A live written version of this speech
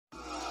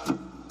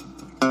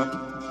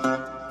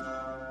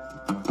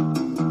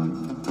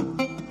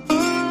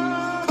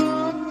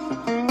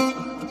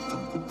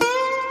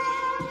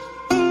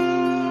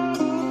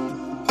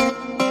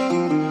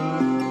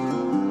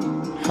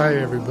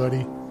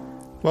everybody.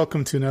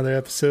 Welcome to another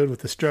episode with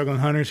the Struggling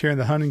Hunters here in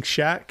the Hunting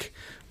Shack,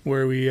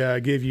 where we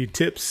give you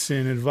tips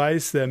and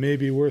advice that may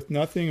be worth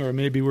nothing or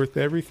may be worth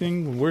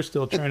everything. We're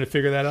still trying to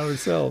figure that out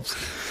ourselves.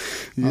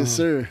 Yes,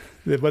 sir.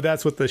 But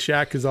that's what the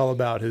shack is all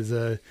about. Is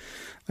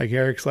like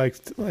Eric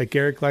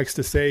likes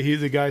to say,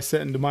 he's the guy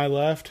sitting to my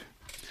left.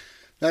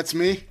 That's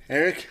me,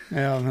 Eric.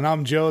 Yeah, and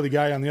I'm Joe, the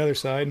guy on the other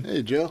side.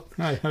 Hey, Joe.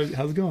 Hi,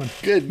 how's it going?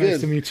 Good.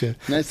 Nice to meet you.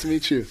 Nice to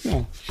meet you.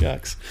 Oh,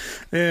 shucks.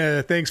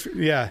 Yeah, thanks.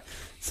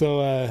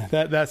 So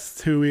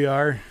that's who we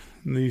are,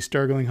 the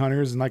Struggling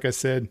Hunters. And like I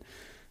said,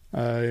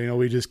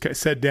 we just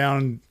sit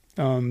down,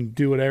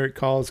 do what Eric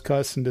calls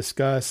cuss and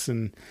discuss,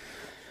 and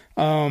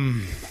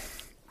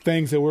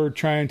things that we're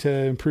trying to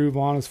improve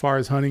on as far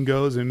as hunting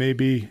goes, and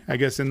maybe, I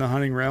guess, in the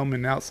hunting realm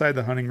and outside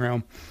the hunting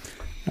realm.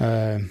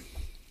 And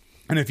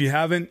if you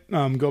haven't,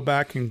 go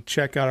back and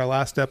check out our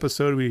last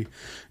episode. We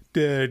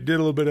did a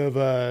little bit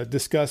of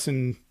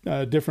discussing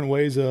different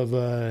ways of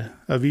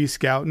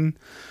e-scouting.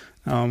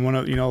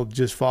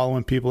 Just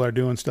following people are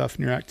doing stuff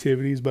in your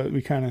activities. But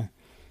we kind of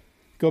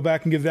go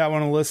back and give that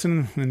one a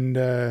listen, and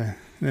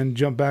then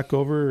jump back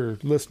over, or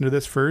listen to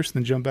this first,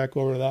 then jump back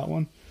over to that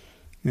one.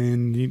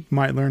 And you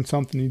might learn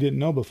something you didn't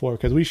know before,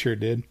 because we sure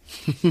did.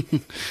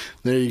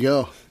 There you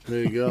go.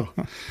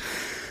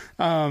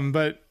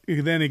 But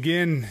then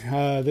again,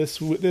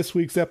 this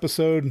week's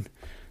episode,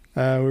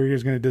 we're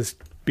just going to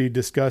be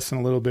discussing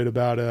a little bit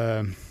about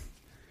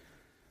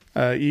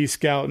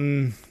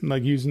e-scouting,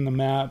 like using the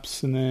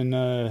maps, and then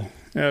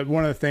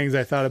one of the things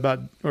I thought about,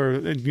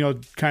 or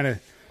kind of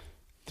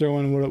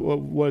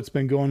throwing what's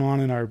been going on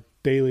in our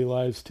daily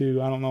lives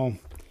too. I don't know.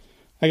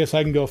 I guess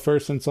I can go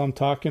first since I'm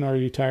talking. Or are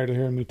you tired of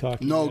hearing me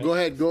talking? No, go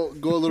ahead. Go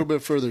a little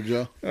bit further,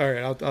 Joe. All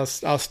right,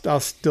 I'll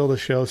still the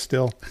show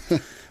still.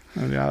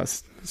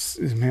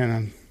 Man,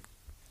 I'm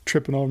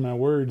tripping over my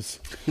words.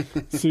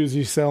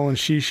 Susie selling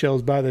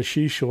she-shells by the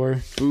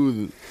seashore.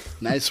 Ooh,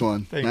 nice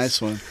one. Thanks.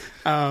 Nice one.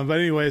 But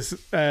anyways,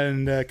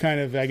 and kind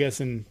of, I guess,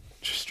 in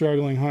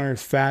Struggling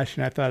Hunters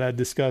fashion, I thought I'd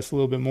discuss a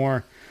little bit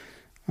more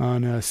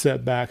on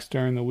setbacks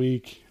during the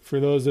week.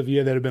 For those of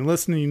you that have been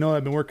listening,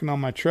 I've been working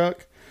on my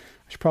truck.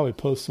 I should probably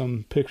post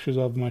some pictures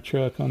of my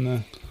truck on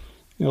the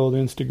old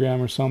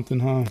Instagram or something,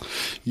 huh?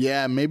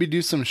 Yeah, maybe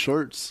do some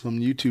shorts, some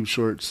YouTube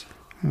shorts.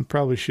 I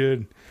probably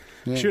should.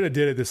 Yeah. Should have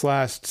did it this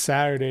last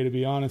Saturday, to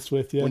be honest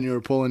with you. When you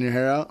were pulling your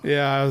hair out?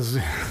 Yeah, I was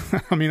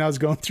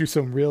going through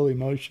some real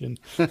emotion.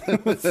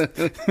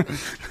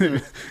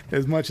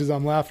 As much as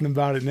I'm laughing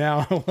about it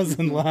now, I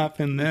wasn't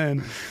laughing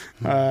then.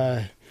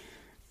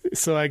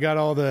 So I got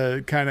all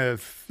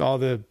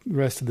the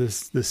rest of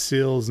the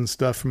seals and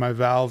stuff for my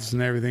valves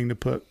and everything to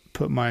put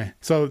my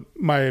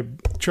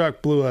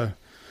truck blew a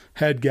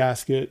head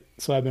gasket.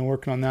 So I've been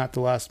working on that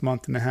the last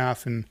month and a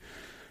half and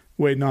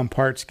waiting on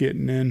parts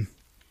getting in.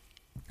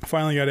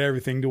 Finally got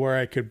everything to where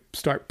I could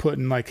start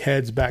putting like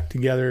heads back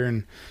together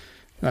and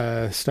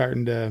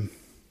starting to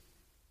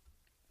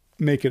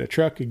make it a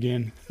truck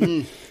again.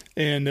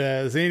 And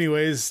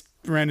anyways,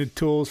 rented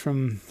tools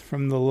from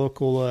the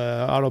local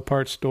auto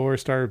parts store,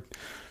 started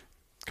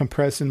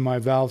compressing my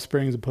valve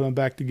springs and put them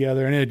back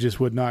together, and it just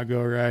would not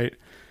go right.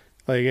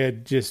 Like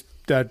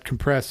I'd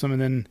compress them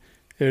and then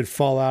it would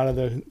fall out of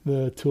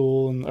the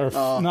tool,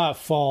 not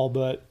fall,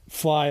 but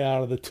fly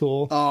out of the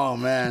tool. Oh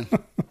man.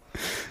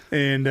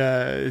 And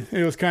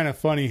it was kind of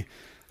funny.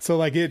 So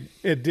like it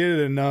did it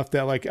enough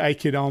that like I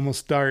could almost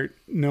start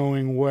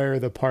knowing where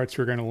the parts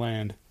were going to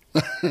land.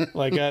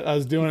 Like I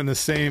was doing it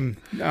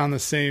on the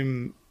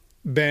same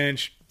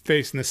bench,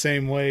 facing the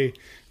same way,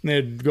 and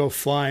they'd go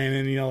flying,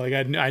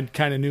 and I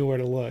kind of knew where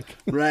to look.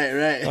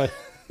 Right. Like,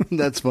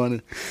 that's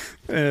funny.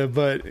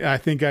 But I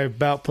think I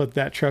about put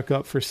that truck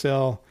up for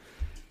sale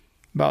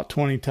about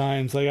 20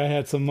 times. Like I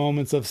had some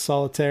moments of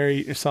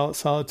solitude,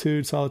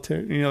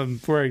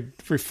 where I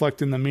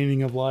reflect on the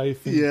meaning of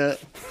life. Yeah.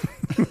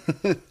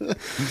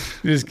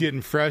 Just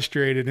getting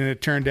frustrated. And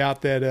it turned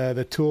out that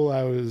the tool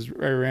I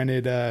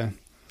rented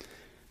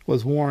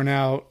was worn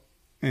out,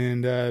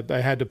 and I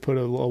had to put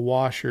a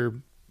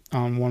washer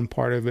on one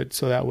part of it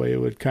so that way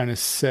it would kind of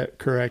set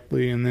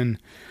correctly. And then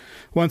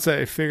once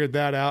I figured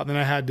that out, then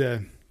I had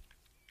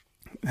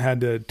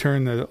to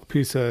turn the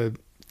piece of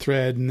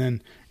thread and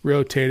then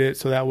rotate it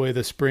so that way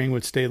the spring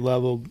would stay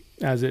level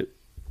as it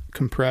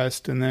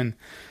compressed. And then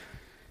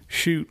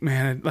shoot,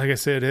 man, like I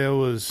said, it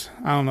was,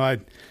 I don't know, I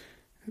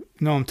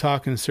know I'm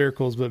talking in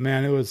circles, but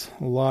man, it was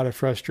a lot of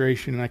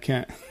frustration, and I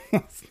can't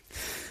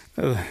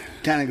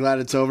kind of glad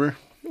it's over.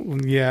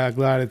 Yeah,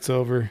 glad it's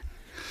over.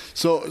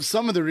 So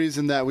some of the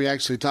reason that we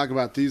actually talk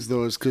about these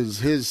though is because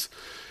his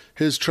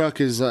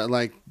truck is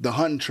like the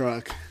hunting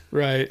truck,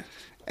 right?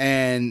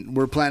 And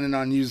we're planning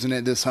on using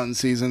it this hunting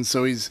season.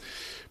 So he's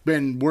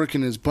been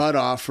working his butt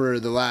off for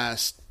the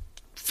last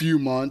few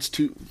months,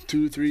 2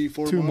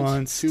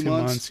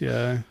 months,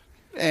 yeah.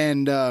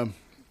 And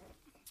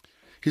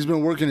he's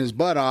been working his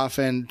butt off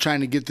and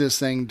trying to get this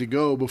thing to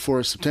go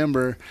before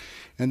September.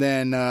 And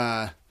then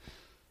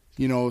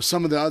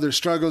some of the other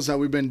struggles that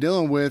we've been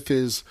dealing with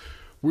is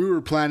we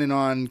were planning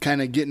on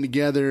kind of getting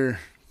together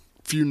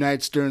a few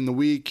nights during the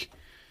week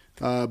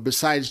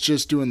besides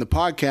just doing the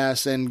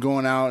podcast and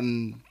going out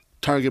and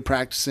target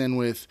practicing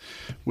with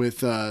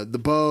the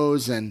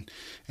bows and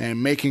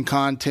making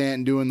content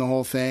and doing the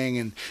whole thing.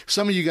 And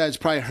some of you guys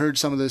probably heard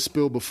some of this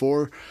spill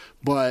before,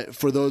 but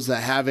for those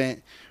that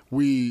haven't,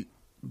 Joe's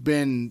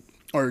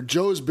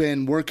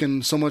been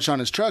working so much on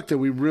his truck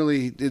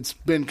that it's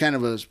been kind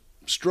of a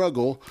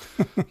struggle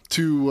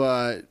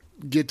to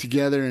get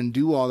together and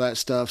do all that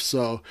stuff.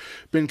 So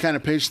been kind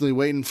of patiently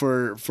waiting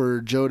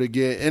for Joe to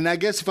get, and I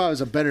guess if I was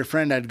a better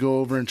friend, I'd go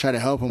over and try to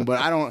help him, but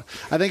I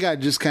think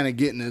I'd just kind of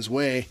get in his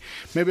way.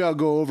 Maybe I'll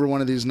go over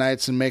one of these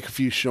nights and make a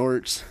few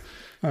shorts.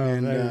 Oh,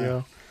 and, there you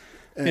go.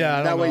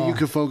 Yeah, that way you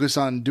can focus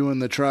on doing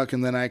the truck,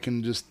 and then I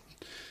can just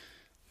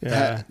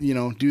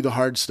do the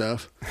hard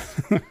stuff.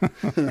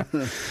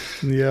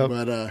 Yep.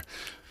 But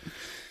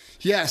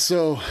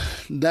so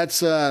that's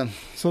so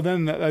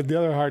then the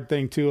other hard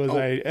thing too is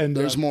I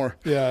ended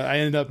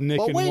up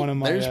nicking one of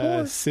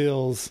my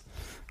seals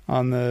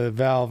on the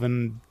valve,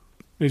 and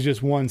it was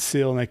just one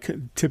seal, and they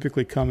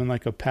typically come in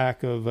like a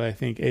pack of, I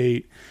think,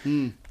 8.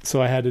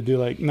 So I had to do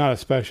like, not a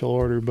special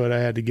order, but I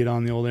had to get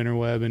on the old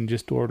interweb and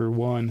just order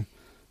one,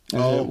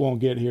 and it won't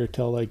get here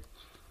till like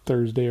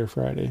Thursday or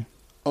Friday.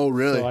 Oh,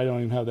 really? So I don't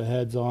even have the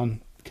heads on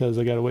because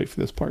I got to wait for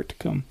this part to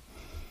come.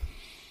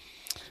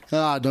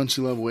 Ah, don't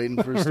you love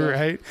waiting for stuff?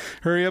 Right?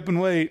 Hurry up and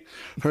wait.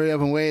 Hurry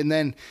up and wait. And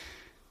then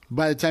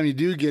by the time you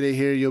do get it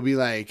here, you'll be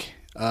like,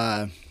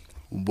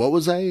 what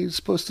was I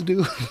supposed to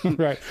do?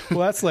 Right.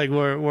 Well, that's like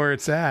where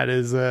it's at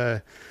is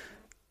I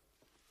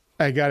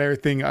got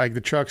everything, like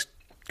the truck's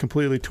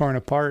completely torn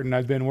apart, and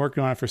I've been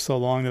working on it for so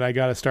long that I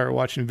got to start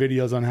watching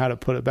videos on how to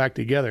put it back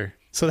together.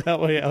 So that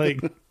way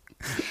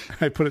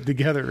I put it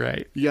together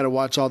right. You got to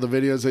watch all the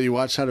videos that you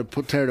watch how to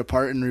tear it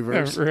apart in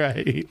reverse.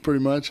 Right. Pretty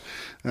much.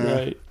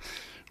 Right.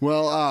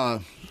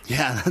 Well,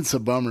 yeah, that's a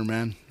bummer,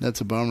 man.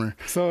 That's a bummer.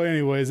 So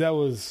anyways, that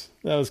was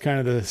kind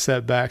of the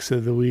setbacks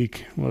of the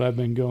week, what I've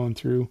been going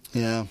through.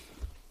 Yeah.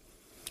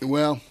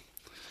 Well,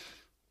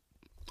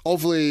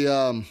 hopefully,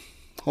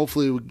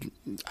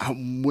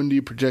 when do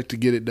you project to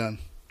get it done?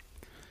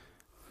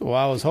 Well,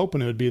 I was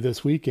hoping it would be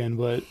this weekend,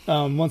 but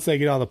once I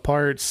get all the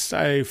parts,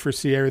 I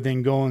foresee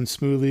everything going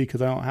smoothly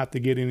because I don't have to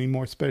get any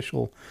more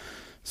special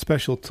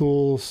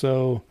tools.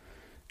 So,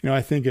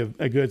 I think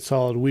a good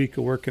solid week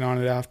of working on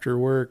it after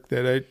work,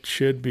 that it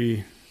should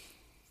be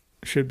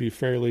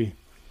fairly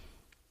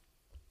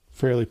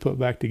put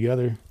back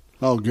together.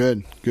 Oh,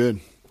 good.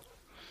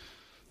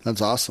 That's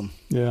awesome.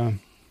 Yeah.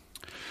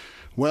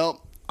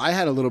 Well, I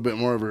had a little bit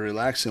more of a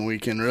relaxing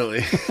weekend,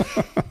 really.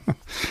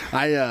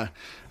 I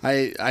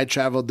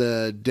traveled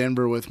to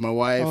Denver with my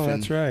wife. Oh,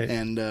 that's right.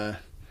 And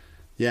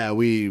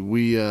we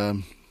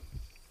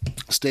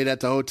stayed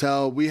at the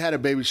hotel. We had a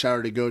baby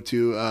shower to go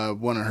to,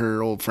 one of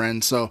her old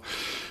friends. So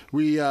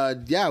we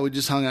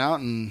just hung out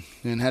and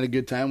had a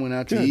good time. Went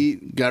out to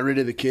eat. Got rid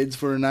of the kids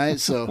for a night.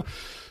 So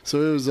it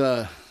was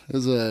a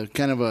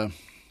kind of a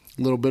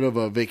little bit of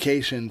a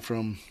vacation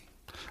from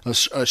a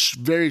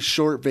very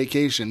short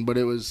vacation, but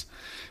it was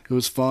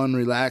fun,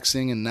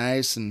 relaxing, and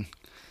nice and.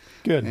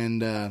 Good.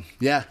 And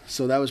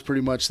so that was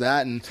pretty much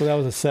that. And so that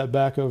was a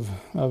setback of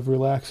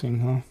relaxing,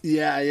 huh?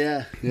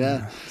 Yeah.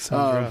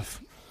 Sounds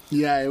rough.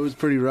 Yeah, it was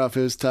pretty rough.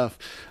 It was tough.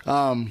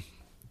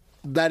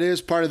 That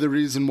is part of the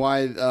reason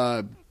why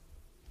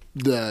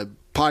the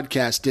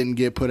podcast didn't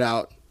get put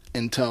out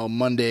until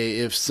Monday.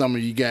 If some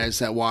of you guys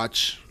that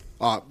watch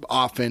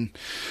often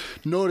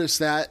notice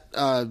that,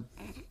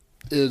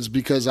 is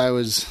because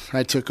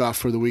I took off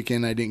for the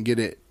weekend. I didn't get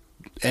it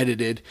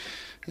edited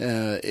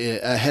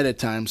ahead of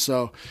time.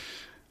 So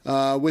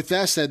with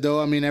that said,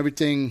 though, I mean,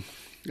 everything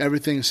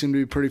seemed to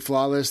be pretty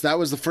flawless. That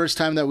was the first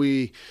time that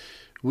we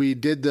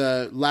did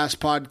the last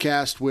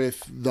podcast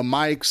with the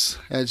mics,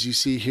 as you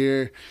see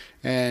here,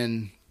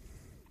 and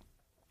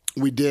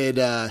we did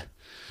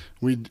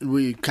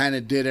we kind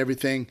of did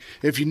everything.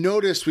 If you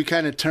noticed, we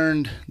kind of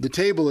turned the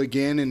table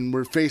again and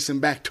we're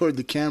facing back toward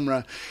the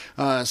camera.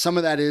 Some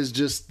of that is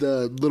just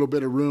the little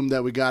bit of room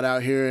that we got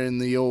out here in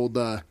the old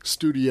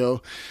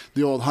studio,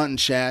 the old hunting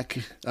shack.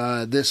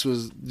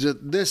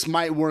 This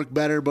might work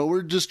better, but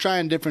we're just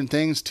trying different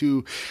things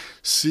to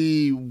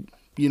see,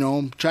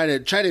 try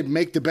to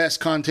make the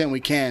best content we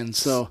can.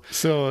 So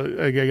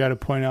I got to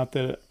point out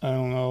that I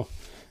don't know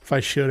if I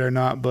should or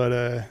not,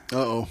 but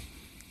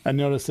I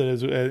noticed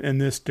that in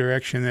this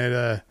direction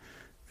that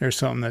there's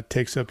something that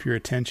takes up your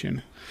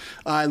attention.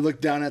 I look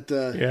down at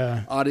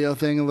the audio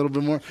thing a little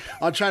bit more.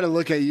 I'll try to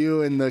look at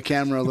you and the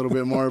camera a little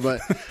bit more,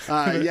 but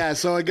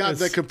so I got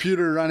the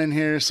computer running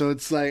here, so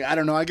it's like, I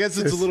don't know, I guess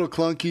it's a little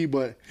clunky,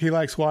 but... He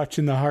likes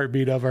watching the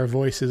heartbeat of our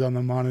voices on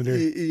the monitor.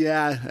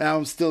 Yeah,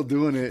 I'm still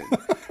doing it.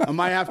 I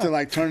might have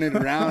to turn it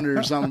around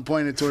or something,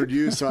 point it toward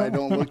you so I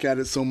don't look at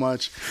it so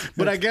much.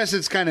 But I guess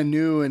it's kind of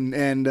new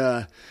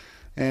and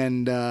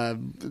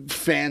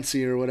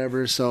fancy or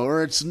whatever,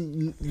 or it's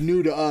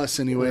new to us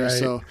anyway.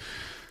 Right.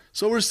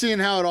 So we're seeing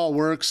how it all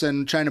works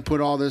and trying to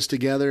put all this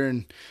together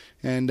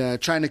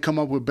trying to come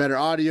up with better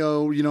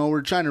audio.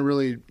 We're trying to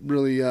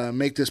really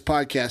make this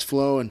podcast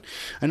flow. And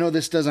I know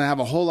this doesn't have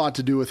a whole lot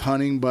to do with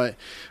hunting, but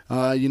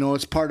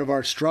it's part of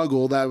our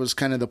struggle. That was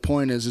kind of the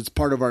point, is it's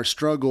part of our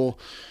struggle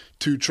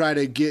to try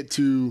to get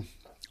to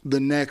the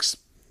next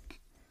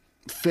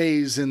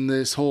phase in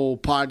this whole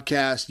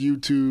podcast,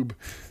 YouTube,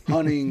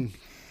 hunting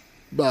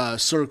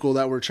circle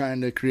that we're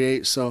trying to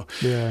create. So,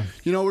 yeah,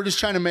 we're just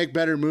trying to make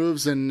better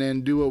moves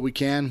and do what we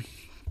can.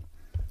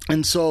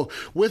 And so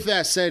with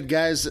that said,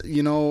 guys,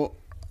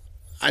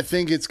 I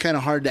think it's kind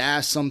of hard to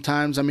ask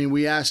sometimes. I mean,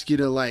 we ask you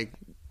to like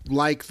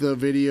the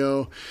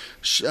video,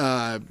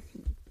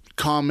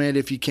 comment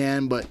if you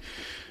can, but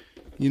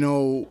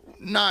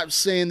not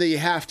saying that you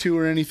have to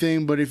or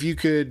anything, but if you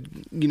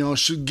could,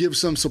 should give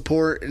some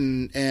support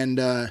and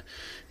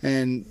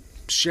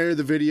share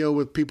the video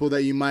with people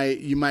that you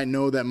might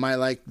know that might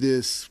like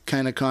this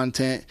kind of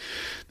content,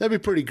 that'd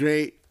be pretty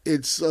great.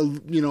 It's a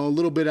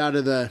little bit out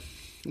of the,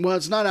 well,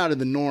 it's not out of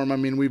the norm. I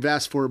mean, we've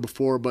asked for it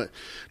before, but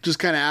just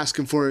kind of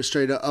asking for it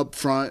straight up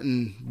front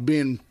and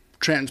being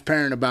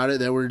transparent about it,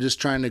 that we're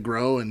just trying to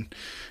grow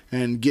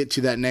and get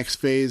to that next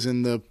phase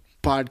in the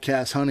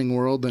podcast hunting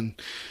world.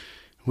 And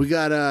we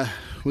got a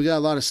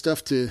lot of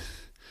stuff to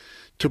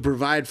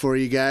provide for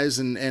you guys,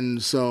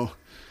 and so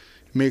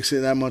it makes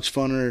it that much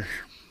funner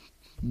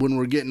when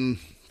we're getting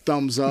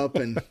thumbs up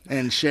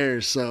and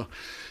shares. So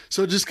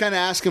just kind of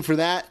asking for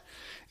that,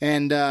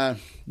 and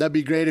that'd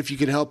be great if you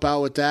could help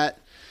out with that.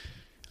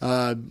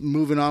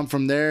 Moving on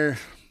from there,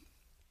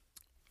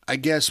 I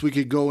guess we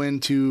could go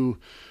into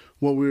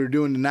what we were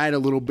doing tonight a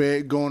little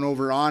bit, going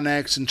over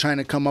OnX and trying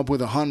to come up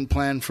with a hunting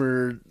plan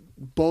for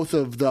both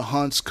of the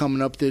hunts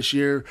coming up this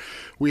year.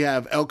 We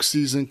have elk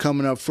season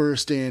coming up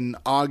first in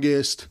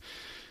August.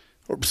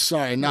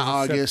 Sorry, not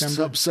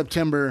August,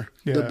 September.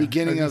 Yeah, the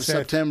beginning of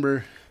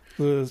September.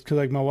 Because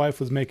like my wife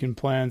was making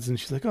plans and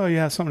she's like, "Oh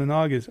yeah, something in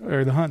August,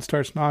 or the hunt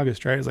starts in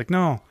August, right?" I was like,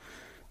 "No, I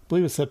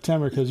believe it's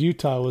September because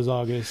Utah was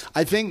August."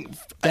 I think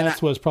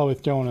that's what's probably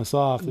throwing us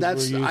off.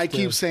 I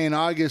keep saying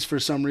August for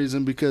some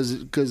reason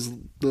because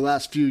the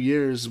last few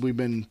years we've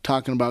been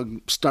talking about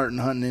starting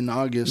hunting in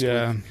August.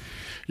 Yeah.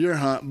 Your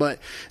hunt, but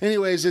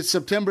anyways, it's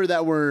September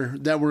that we're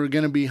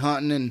going to be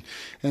hunting,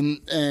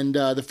 and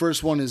the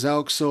first one is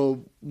elk.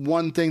 So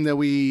one thing that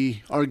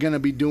we are going to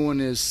be doing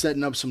is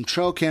setting up some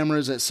trail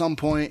cameras at some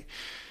point.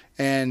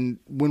 And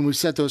when we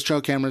set those trail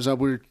cameras up,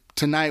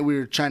 tonight we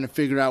were trying to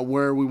figure out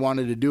where we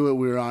wanted to do it.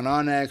 We were on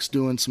OnX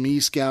doing some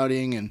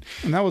e-scouting, and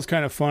that was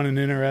kind of fun and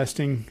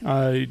interesting.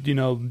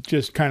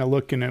 Just kind of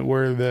looking at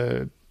where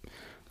the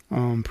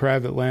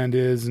private land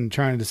is and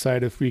trying to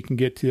decide if we can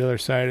get to the other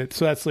side.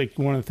 So that's like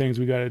one of the things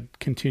we got to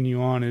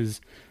continue on, is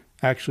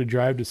actually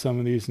drive to some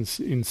of these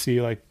and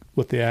see like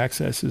what the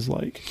access is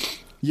like.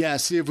 Yeah,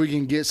 see if we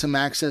can get some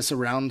access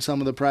around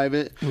some of the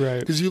private. Right.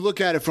 Because you look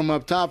at it from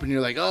up top and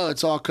you're like, oh,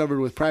 it's all covered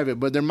with private,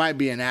 but there might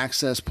be an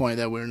access point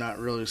that we're not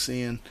really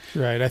seeing.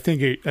 Right. I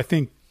think you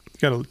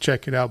got to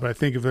check it out, but I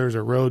think if there's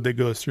a road that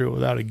goes through it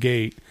without a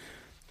gate,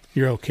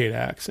 you're okay to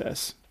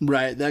access.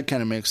 Right, that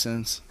kind of makes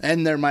sense.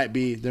 And there might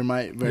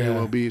very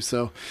well be.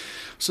 So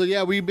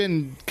yeah, we've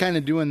been kind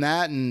of doing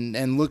that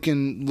and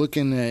looking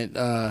at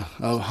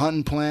a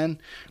hunting plan.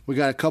 We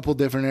got a couple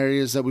different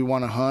areas that we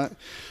want to hunt.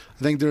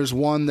 I think there's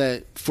one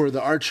that for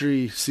the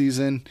archery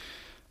season,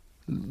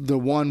 the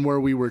one where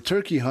we were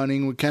turkey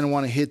hunting, we kind of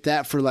want to hit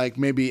that for like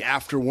maybe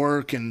after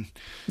work and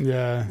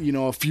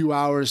a few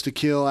hours to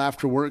kill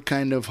after work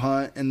kind of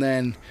hunt. And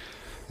then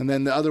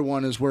the other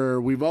one is where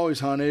we've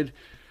always hunted.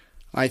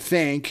 I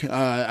think,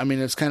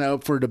 it's kind of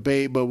up for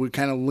debate, but we're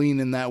kind of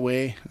leaning that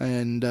way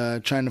and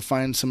trying to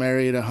find some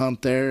area to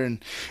hunt there.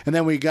 And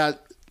then we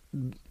got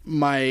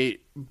my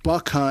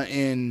buck hunt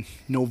in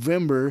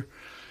November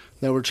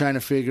that we're trying to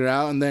figure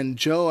out. And then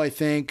Joe, I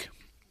think,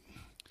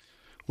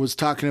 was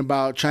talking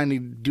about trying to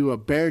do a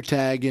bear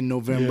tag in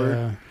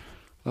November.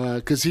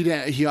 Because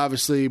he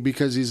obviously,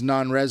 because he's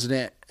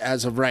non-resident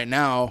as of right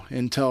now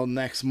until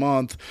next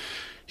month,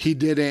 he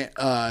didn't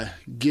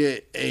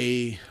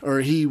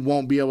he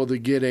won't be able to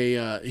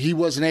get he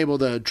wasn't able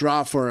to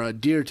draw for a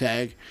deer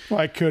tag. Well,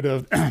 I could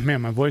have,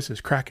 man, my voice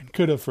is cracking.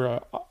 Could have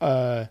for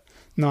a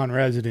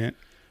non-resident.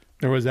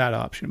 There was that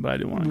option, but I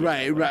didn't want to.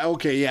 Right.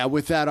 Okay, yeah.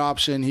 With that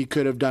option, he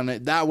could have done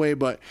it that way,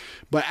 but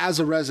as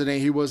a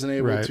resident, he wasn't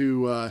able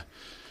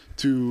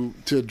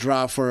to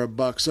draw for a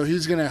buck. So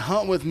he's going to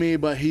hunt with me,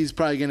 but he's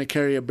probably going to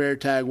carry a bear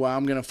tag while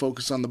I'm going to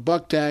focus on the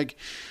buck tag.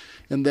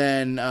 And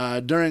then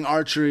during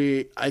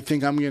archery, I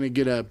think I'm going to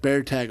get a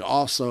bear tag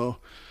also,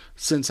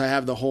 since I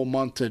have the whole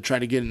month to try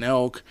to get an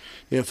elk.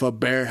 If a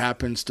bear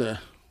happens to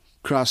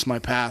cross my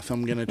path,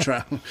 I'm going to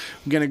try. I'm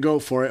going to go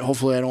for it.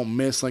 Hopefully I don't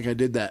miss like I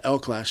did that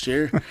elk last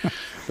year. But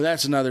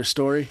that's another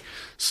story.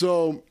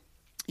 So,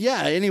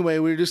 yeah, anyway,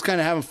 we were just kind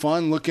of having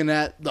fun looking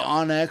at the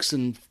OnX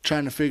and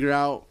trying to figure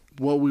out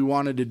what we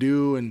wanted to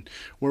do and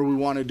where we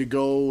wanted to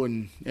go.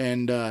 And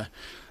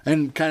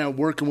and kind of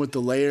working with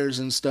the layers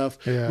and stuff.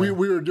 Yeah. We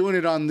were doing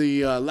it on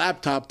the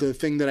laptop, the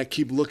thing that I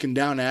keep looking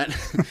down at.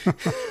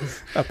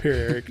 Up here,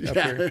 Eric. Up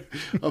here.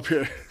 Up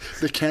here.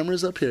 The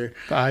camera's up here.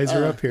 The eyes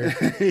are up here.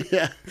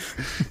 Yeah.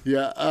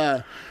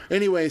 Yeah.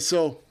 Anyway,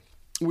 so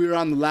we were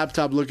on the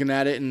laptop looking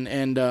at it,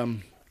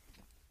 and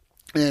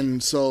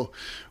so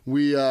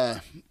we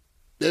it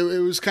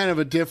was kind of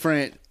a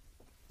different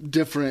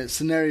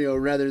scenario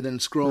rather than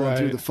scrolling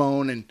through the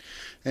phone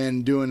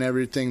and doing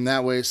everything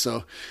that way.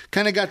 So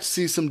kind of got to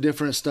see some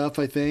different stuff,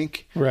 I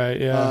think.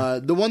 Right. Yeah.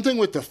 The one thing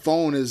with the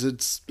phone is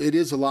it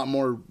is a lot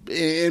more,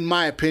 in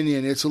my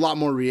opinion, it's a lot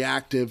more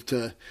reactive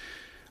to,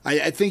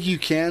 I think you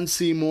can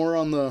see more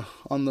on the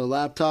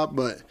laptop,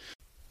 but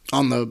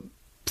on the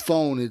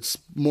phone it's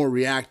more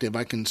reactive.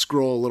 I can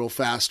scroll a little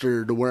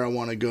faster to where I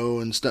want to go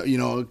and stuff,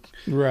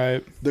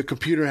 Right. The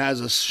computer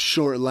has a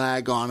short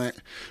lag on it.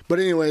 But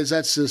anyways,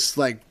 that's just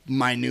like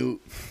minute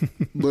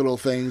little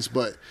things.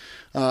 But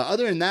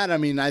other than that, I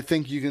mean, I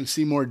think you can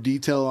see more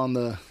detail on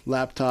the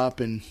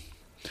laptop. And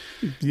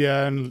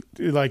yeah, and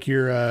like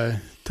your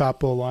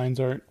topo lines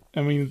aren't,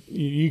 I mean,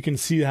 you can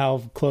see how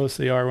close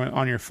they are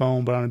on your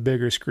phone, but on a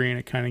bigger screen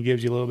it kind of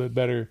gives you a little bit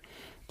better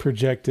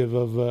projective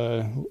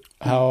of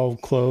how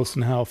close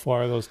and how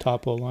far those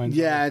topo lines are.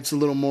 Yeah, it's a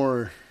little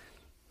more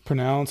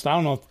pronounced. I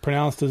don't know if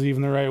pronounced is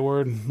even the right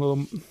word.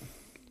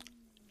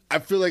 I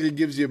feel like it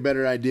gives you a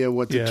better idea of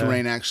what the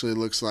terrain actually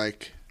looks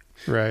like.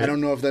 Right. I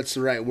don't know if that's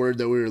the right word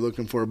that we were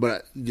looking for,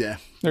 but yeah.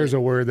 There's a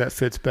word that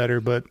fits better,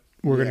 but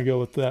we're going to go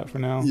with that for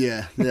now.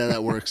 Yeah,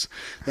 that works.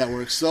 That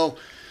works. So,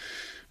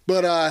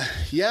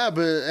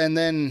 and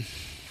then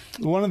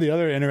one of the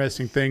other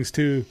interesting things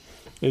too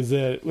is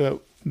that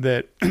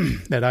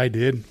I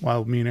did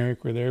while me and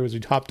Eric were there was we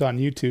hopped on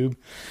YouTube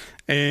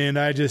and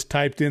I just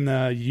typed in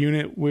the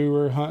unit we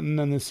were hunting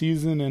in the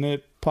season and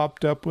it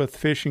popped up with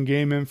fish and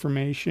game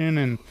information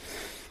and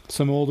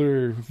some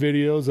older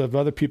videos of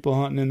other people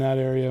hunting in that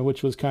area,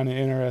 which was kind of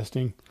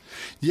interesting.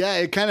 Yeah,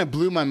 it kind of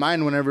blew my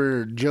mind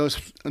whenever Joe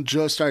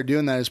started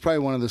doing that. It's probably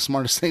one of the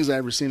smartest things I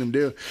ever seen him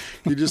do.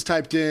 He just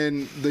typed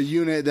in the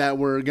unit that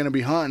we're going to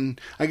be hunting.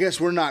 I guess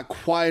we're not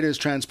quite as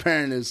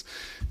transparent as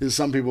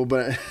some people,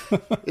 but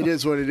it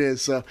is what it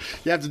is. So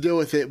you have to deal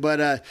with it.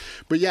 But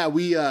yeah,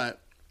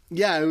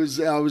 it was.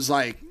 I was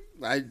like,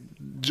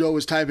 Joe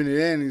was typing it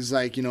in. He's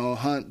like,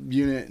 hunt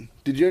unit.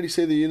 Did you already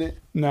say the unit?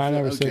 No, I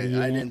never said the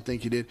unit. I didn't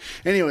think you did.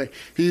 Anyway,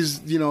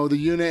 he's the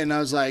unit, and I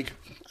was like,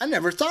 I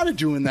never thought of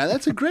doing that.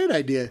 That's a great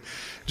idea,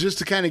 just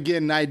to kind of get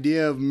an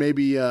idea of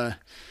maybe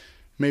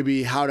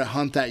how to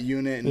hunt that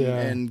unit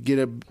and get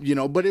a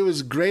But it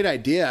was a great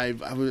idea. I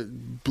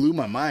blew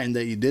my mind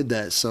that you did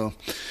that. So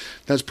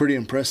that's pretty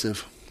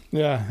impressive.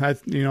 Yeah, I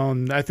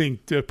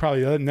think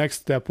probably the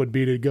next step would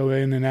be to go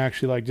in and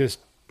actually like just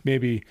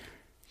maybe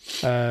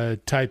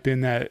type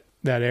in that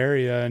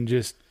area and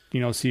just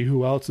see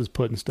who else is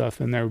putting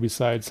stuff in there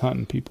besides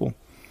hunting people.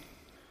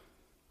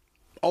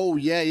 Oh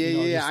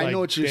yeah. I know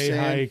what you're saying.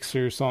 Hikes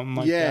or something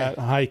like that.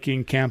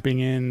 Hiking, camping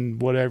in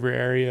whatever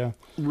area.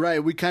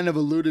 Right. We kind of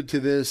alluded to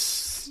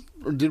this.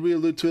 Or did we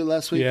allude to it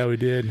last week? Yeah, we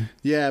did.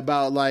 Yeah,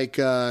 about like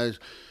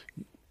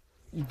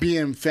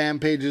being fan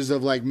pages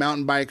of like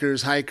mountain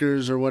bikers,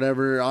 hikers, or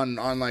whatever on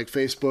like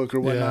Facebook or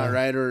whatnot,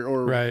 right?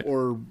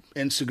 Or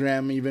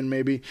Instagram even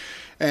maybe,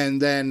 and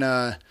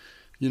then.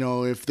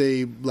 If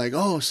they like,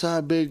 saw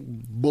a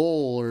big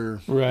bull or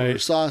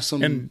saw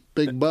some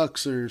big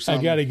bucks or something.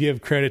 I got to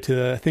give credit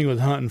to I think it was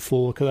Hunting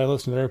Fool because I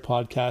listened to their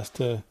podcast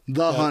to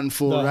The Hunting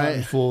Fool, right?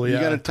 Hunting Fool, yeah.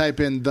 You got to type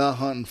in The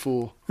Hunting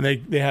Fool.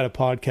 And they had a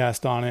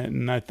podcast on it,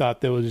 and I thought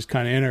that was just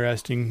kind of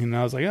interesting. And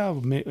I was like,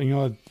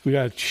 we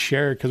got to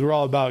share it because we're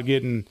all about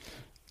getting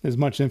as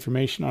much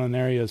information on an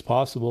area as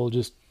possible,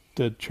 just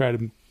to try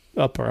to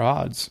up our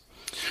odds.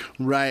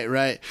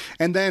 Right.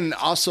 And then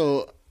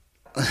also.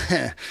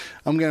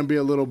 I'm going to be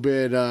a little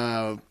bit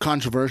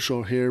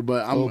controversial here,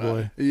 but oh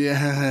boy.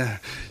 Yeah,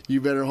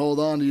 you better hold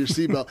on to your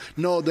seatbelt.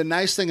 No, the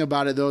nice thing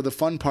about it though, the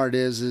fun part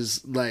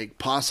is like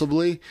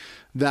possibly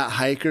that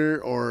hiker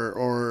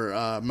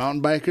or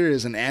mountain biker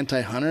is an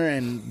anti-hunter,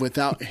 and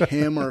without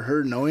him or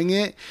her knowing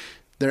it,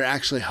 they're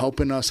actually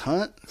helping us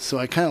hunt. So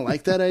I kind of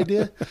like that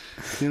idea,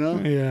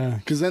 Yeah.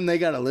 Because then they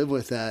got to live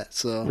with that.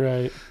 So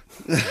right.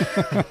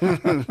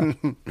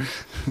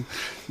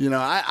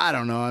 I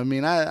don't know. I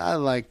mean,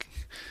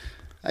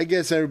 I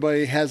guess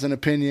everybody has an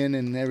opinion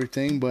and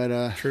everything,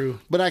 but true.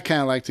 But I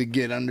kind of like to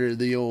get under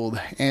the old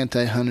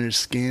anti-hunter's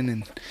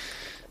skin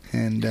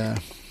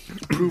and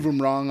prove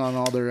them wrong on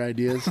all their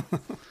ideas.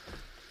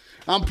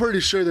 I'm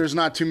pretty sure there's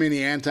not too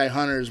many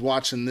anti-hunters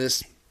watching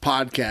this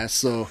podcast,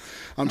 so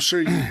I'm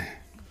sure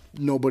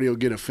nobody will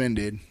get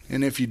offended.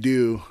 And if you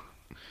do,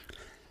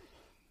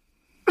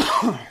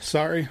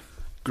 sorry,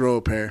 grow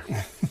a pair.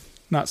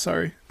 Not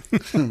sorry.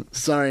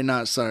 Sorry,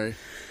 not sorry.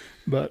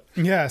 But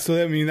yeah, so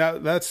I mean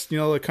that's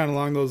kind of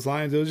along those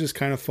lines. It was just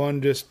kind of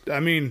fun.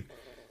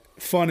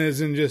 Fun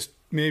isn't just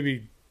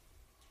maybe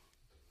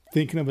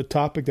thinking of a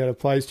topic that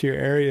applies to your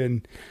area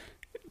and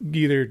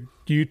either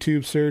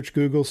YouTube search,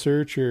 Google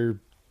search, or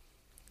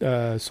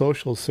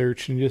social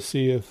search and just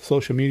see if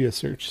social media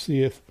search,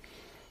 see if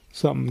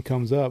something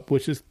comes up,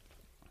 which is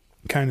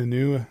kind of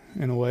new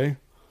in a way.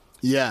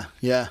 Yeah.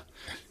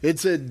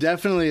 It's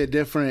definitely a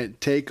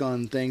different take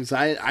on things.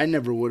 I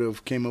never would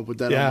have came up with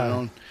that on my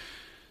own.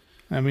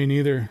 I mean,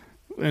 either.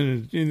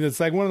 And it's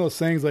like one of those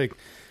things, like,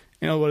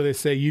 what do they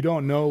say? You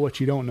don't know what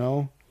you don't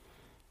know.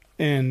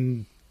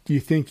 And you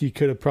think you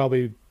could have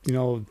probably,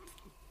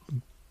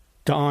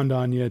 dawned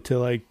on you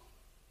to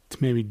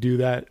maybe do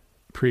that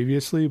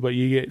previously, but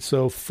you get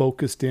so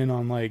focused in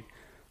on like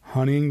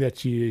hunting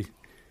that you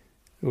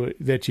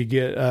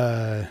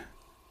get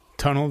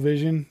tunnel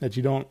vision, that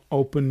you don't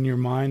open your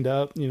mind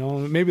up.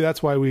 Maybe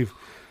that's why we've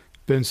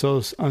been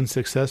so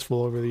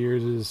unsuccessful over the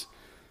years, is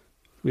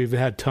we've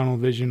had tunnel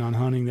vision on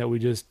hunting, that we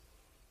just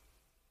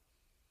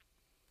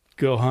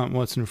go hunt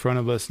what's in front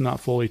of us, not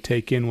fully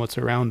take in what's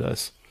around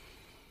us.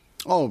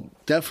 Oh,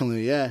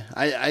 definitely. Yeah.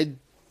 I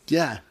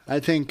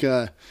think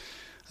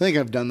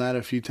I've done that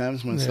a few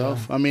times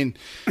myself. Yeah. I mean,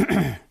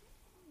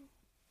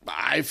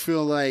 I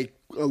feel like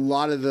a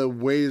lot of the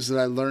ways that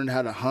I learned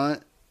how to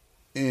hunt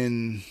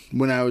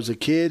when I was a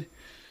kid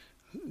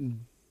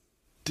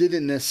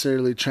didn't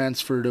necessarily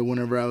transfer to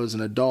whenever I was an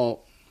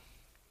adult.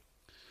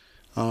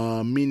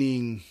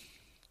 Meaning,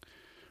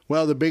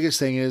 well, the biggest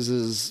thing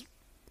is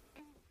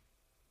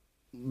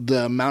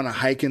the amount of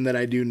hiking that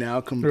I do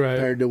now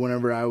compared to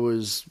whenever I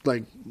was,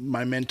 like,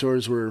 my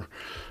mentors were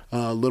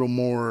a little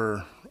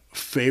more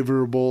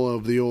favorable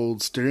of the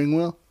old steering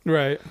wheel.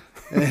 Right.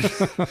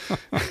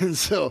 And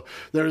so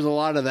there's a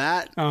lot of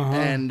that. Uh-huh.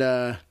 And,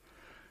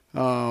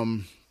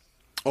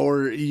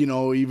 or,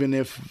 even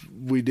if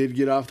we did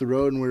get off the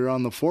road and we were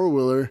on the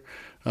four-wheeler,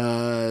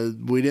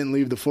 we didn't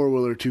leave the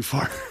four-wheeler too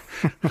far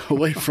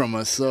away from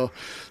us. So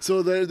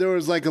there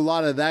was like a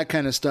lot of that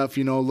kind of stuff,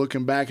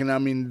 looking back. And I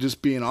mean,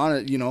 just being on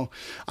it,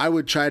 I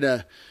would try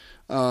to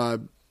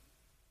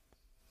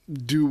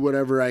do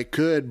whatever I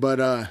could,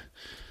 but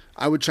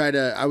I would try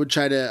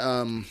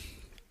to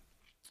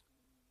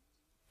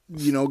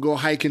go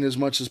hiking as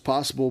much as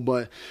possible,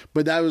 but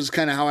that was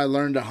kind of how I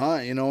learned to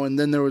hunt, and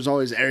then there was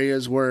always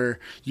areas where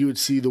you would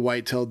see the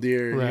white-tailed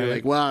deer, and you're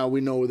like, wow,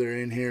 we know they're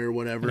in here or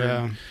whatever.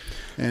 Yeah.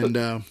 And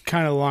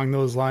kind of along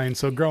those lines.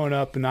 So growing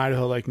up in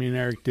Idaho, like me and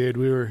Eric did,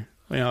 we were,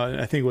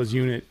 I think it was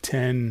unit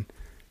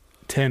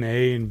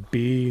 10A and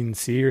B and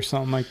C or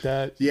something like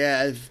that.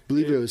 Yeah, I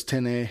believe it was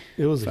 10A.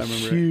 It was a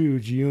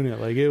huge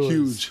unit. Like, it was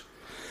huge.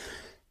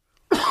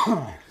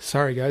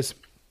 Sorry, guys.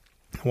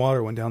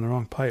 Water went down the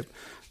wrong pipe.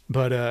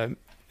 But,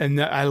 and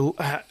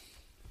that,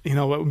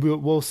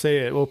 we'll say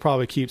it. We'll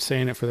probably keep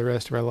saying it for the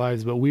rest of our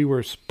lives, but we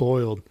were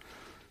spoiled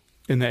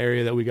in the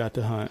area that we got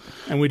to hunt,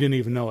 and we didn't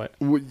even know it.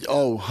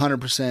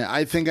 100%.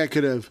 I think I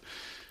could have,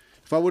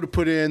 if I would have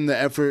put in the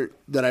effort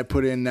that I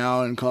put in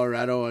now in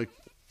Colorado,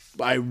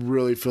 I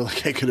really feel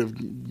like I could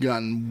have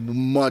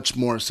gotten much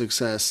more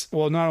success.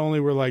 Well, not only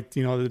were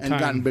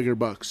gotten bigger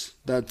bucks.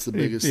 That's the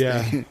biggest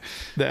thing.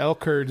 The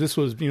elk herds, this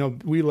was,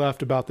 we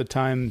left about the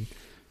time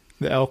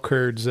the elk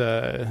herds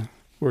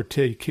were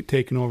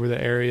taking over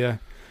the area.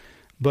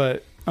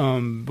 But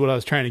what I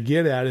was trying to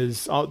get at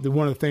is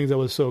one of the things that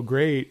was so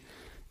great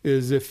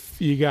is if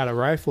you got a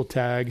rifle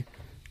tag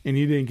and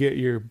you didn't get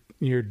your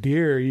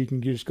deer, you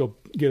can just go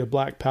get a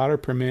black powder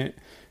permit.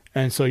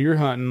 And so you're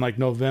hunting like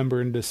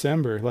November and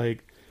December.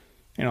 Like,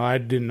 I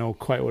didn't know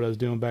quite what I was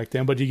doing back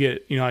then, but you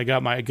get, I got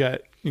to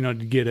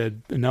get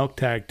an elk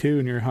tag too.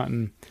 And you're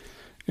hunting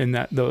in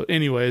that though.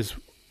 Anyways,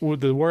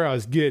 where I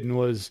was getting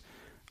was,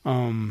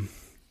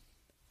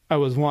 I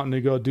was wanting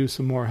to go do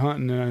some more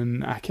hunting,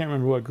 and I can't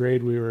remember what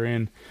grade we were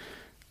in,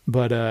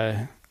 but,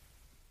 I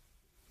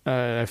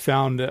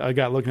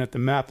got looking at the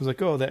map. I was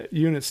like, oh, that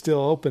unit's still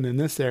open in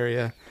this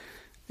area.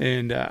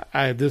 And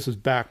this was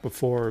back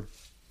before,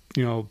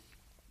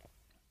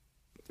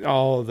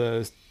 all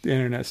the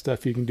internet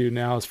stuff you can do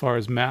now as far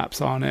as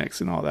maps,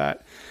 OnX and all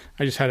that.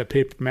 I just had a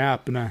paper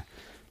map, and I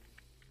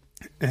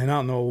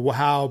don't know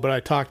how, but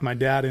I talked my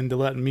dad into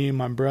letting me and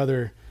my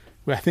brother,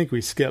 I think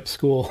we skipped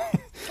school.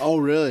 Oh,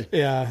 really?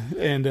 Yeah.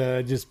 And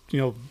just,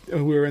 we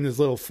were in this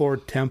little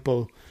Ford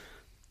Tempo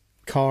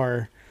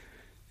car,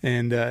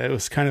 and it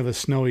was kind of a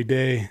snowy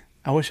day.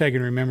 I wish I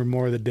could remember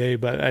more of the day,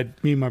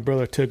 but me and my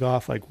brother took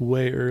off like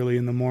way early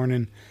in the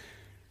morning.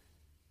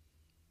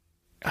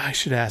 I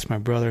should ask my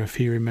brother if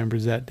he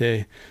remembers that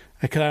day.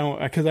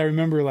 Because I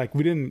remember, like,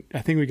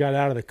 I think we got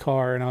out of the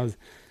car and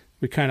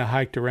we kind of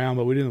hiked around,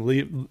 but we didn't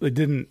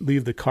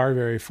leave the car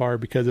very far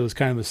because it was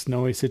kind of a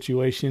snowy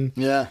situation.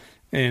 Yeah.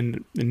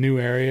 And a new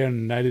area,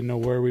 and I didn't know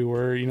where we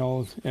were,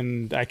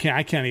 and I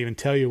can't even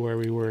tell you where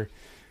we were.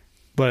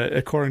 But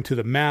according to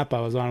the map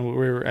I was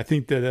on, I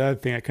think that the other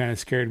thing that kind of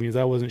scared me is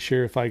I wasn't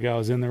sure if I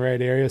was in the right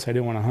area, so I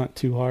didn't want to hunt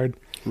too hard.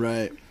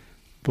 Right.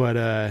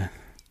 But,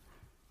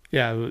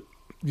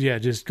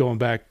 just going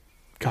back,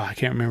 God, I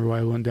can't remember why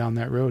I went down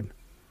that road.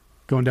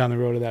 Going down the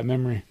road of that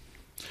memory.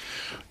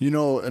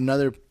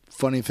 Another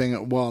funny thing,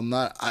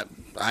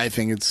 I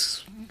think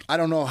I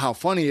don't know how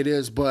funny it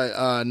is, but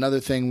another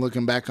thing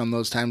looking back on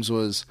those times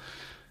was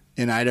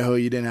in Idaho,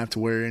 you didn't have to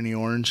wear any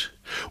orange,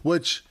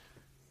 which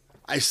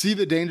I see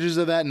the dangers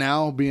of that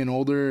now, being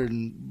older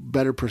and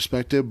better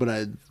perspective, but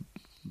I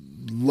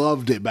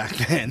loved it back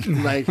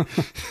then. Like,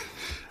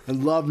 I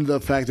loved the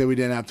fact that we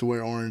didn't have to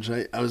wear orange.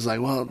 I was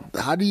like, well,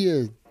 how do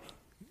you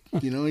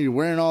know, you're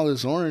wearing all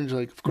this orange.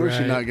 Like, of course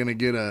you're not going to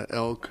get a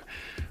elk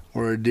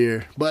or a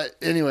deer. But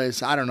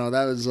anyways, I don't know.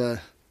 That was,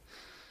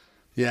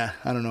 yeah,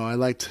 I don't know. I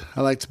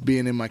liked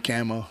being in my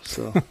camo.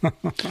 So,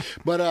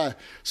 but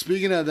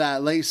speaking of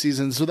that late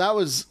season, so that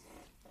was,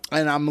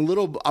 and I'm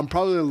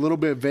probably a little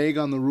bit vague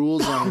on the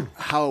rules on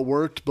how it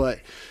worked, but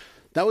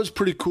that was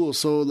pretty cool.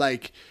 So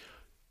like,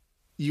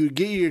 you'd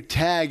get your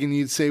tag and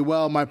you'd say,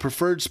 well, my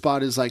preferred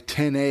spot is like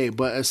 10A,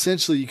 but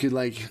essentially you could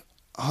like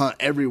hunt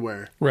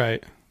everywhere.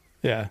 Right.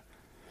 Yeah.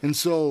 And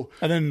so,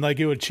 and then like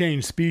it would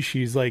change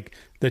species, like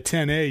the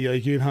 10A,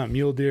 like you'd hunt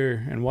mule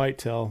deer and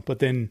whitetail, but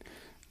then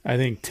I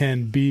think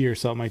 10B or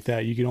something like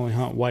that, you could only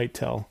hunt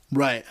whitetail.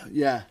 Right.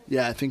 Yeah.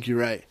 Yeah. I think you're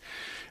right.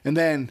 And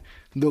then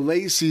the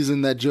late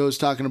season that Joe's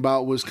talking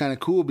about was kind of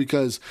cool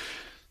because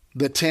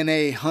the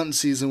 10A hunting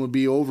season would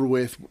be over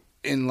with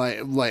in like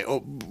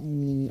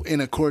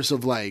in a course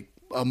of like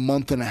a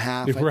month and a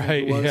half. I right.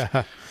 think it was.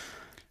 Yeah.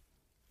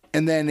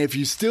 And then if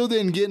you still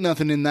didn't get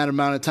nothing in that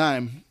amount of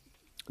time,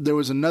 there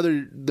was a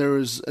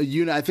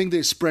unit. I think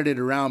they spread it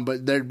around,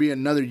 but there'd be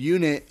another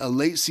unit, a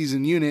late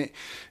season unit,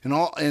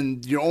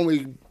 and your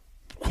only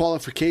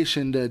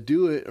qualification to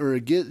do it or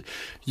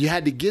you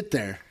had to get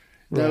there.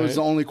 That was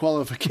the only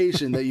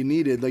qualification that you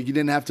needed. Like, you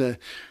didn't have to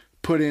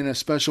put in a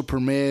special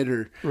permit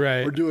or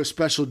do a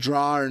special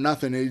draw or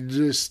nothing. It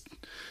just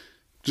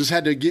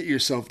had to get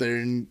yourself there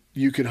and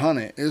you could hunt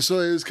it. And so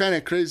it was kind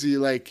of crazy.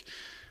 Like,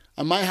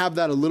 I might have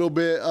that a little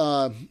bit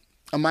or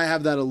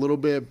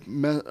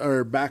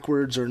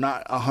backwards or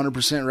not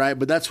 100% right,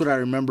 but that's what I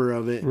remember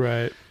of it.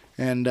 Right.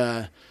 And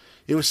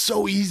it was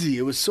so easy.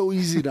 It was so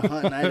easy to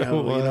hunt in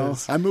Idaho. You know,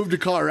 I moved to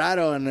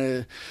Colorado and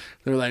they're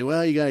like,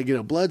 well, you got to get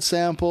a blood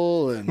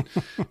sample and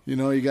you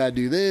know, you got to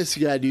do this,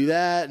 you got to do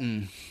that,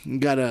 and you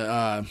got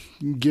to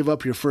give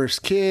up your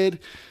first kid,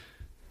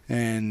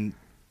 and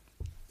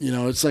you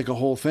know, it's like a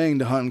whole thing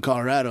to hunt in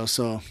Colorado.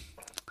 So.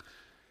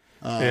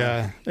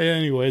 Yeah.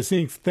 Anyways,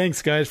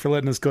 thanks guys for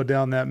letting us go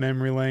down that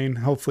memory lane.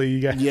 Hopefully you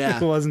guys,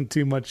 it wasn't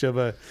too much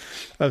of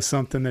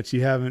something that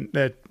you haven't,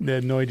 that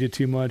annoyed you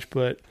too much,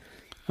 but,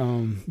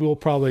 we'll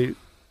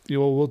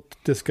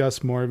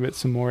discuss more of it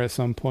some more at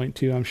some point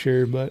too, I'm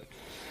sure. But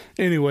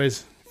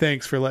anyways,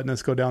 thanks for letting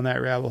us go down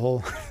that rabbit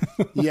hole.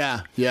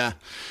 Yeah. Yeah.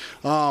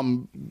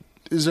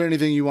 Is there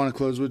anything you want to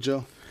close with,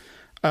 Joe?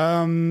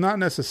 Not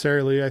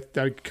necessarily. I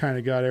kind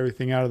of got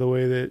everything out of the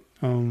way that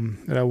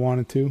I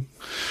wanted to.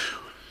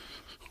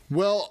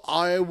 Well,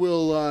 I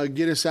will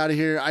get us out of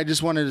here. I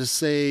just wanted to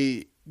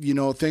say, you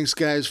know, thanks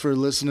guys for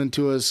listening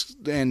to us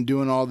and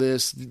doing all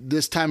this.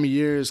 This time of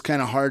year is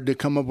kind of hard to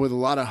come up with a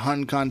lot of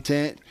hunting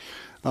content.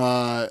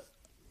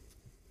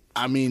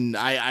 I mean,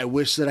 I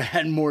wish that I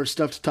had more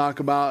stuff to talk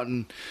about,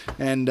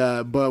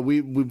 but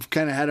we've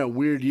kind of had a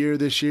weird year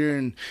this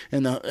year,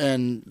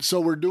 and so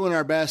we're doing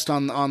our best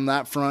on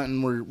that front,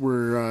 and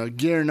we're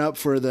gearing up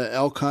for the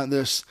elk hunt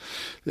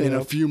in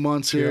a few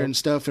months here and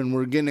stuff, and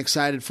we're getting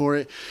excited for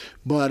it.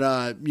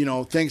 But you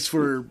know, thanks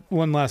for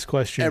one last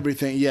question.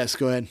 Everything, yes,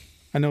 go ahead.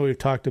 I know we've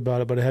talked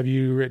about it, but have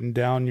you written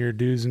down your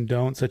do's and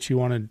don'ts that you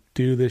want to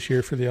do this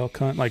year for the elk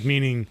hunt? Like,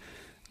 meaning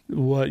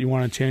what you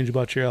want to change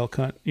about your elk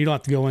hunt? You don't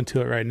have to go into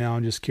it right now.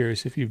 I'm just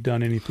curious if you've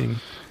done anything.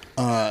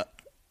 I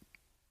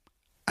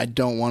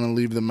don't want to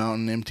leave the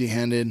mountain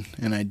empty-handed,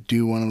 and I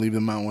do want to leave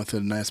the mountain with a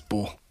nice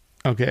bull.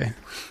 Okay.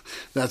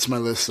 That's my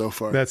list so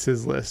far. That's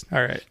his list.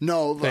 All right.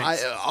 No,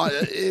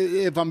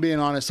 if I'm being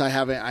honest, I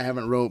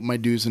haven't wrote my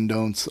do's and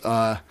don'ts.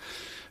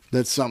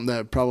 That's something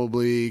that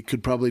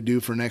could probably do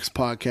for next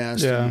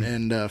podcast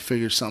and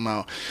figure something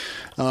out.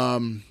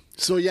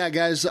 So yeah,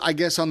 guys, I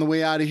guess on the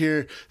way out of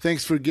here,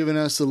 thanks for giving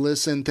us a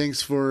listen.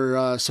 Thanks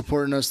for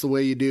supporting us the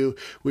way you do.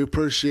 We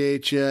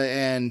appreciate you.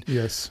 And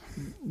yes,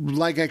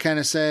 like I kind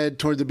of said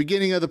toward the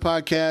beginning of the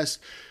podcast,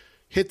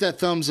 hit that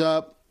thumbs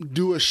up,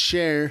 do a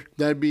share.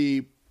 That'd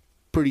be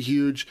pretty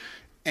huge.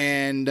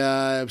 And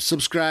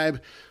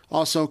subscribe.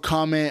 Also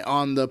comment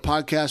on the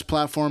podcast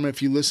platform.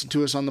 If you listen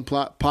to us on the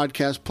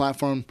podcast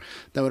platform,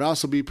 that would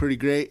also be pretty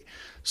great.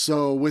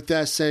 So with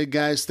that said,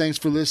 guys, thanks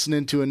for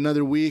listening to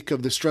another week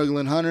of the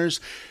Struggling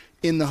Hunters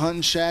in the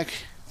Hunting Shack.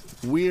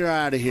 We're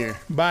out of here.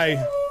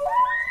 Bye.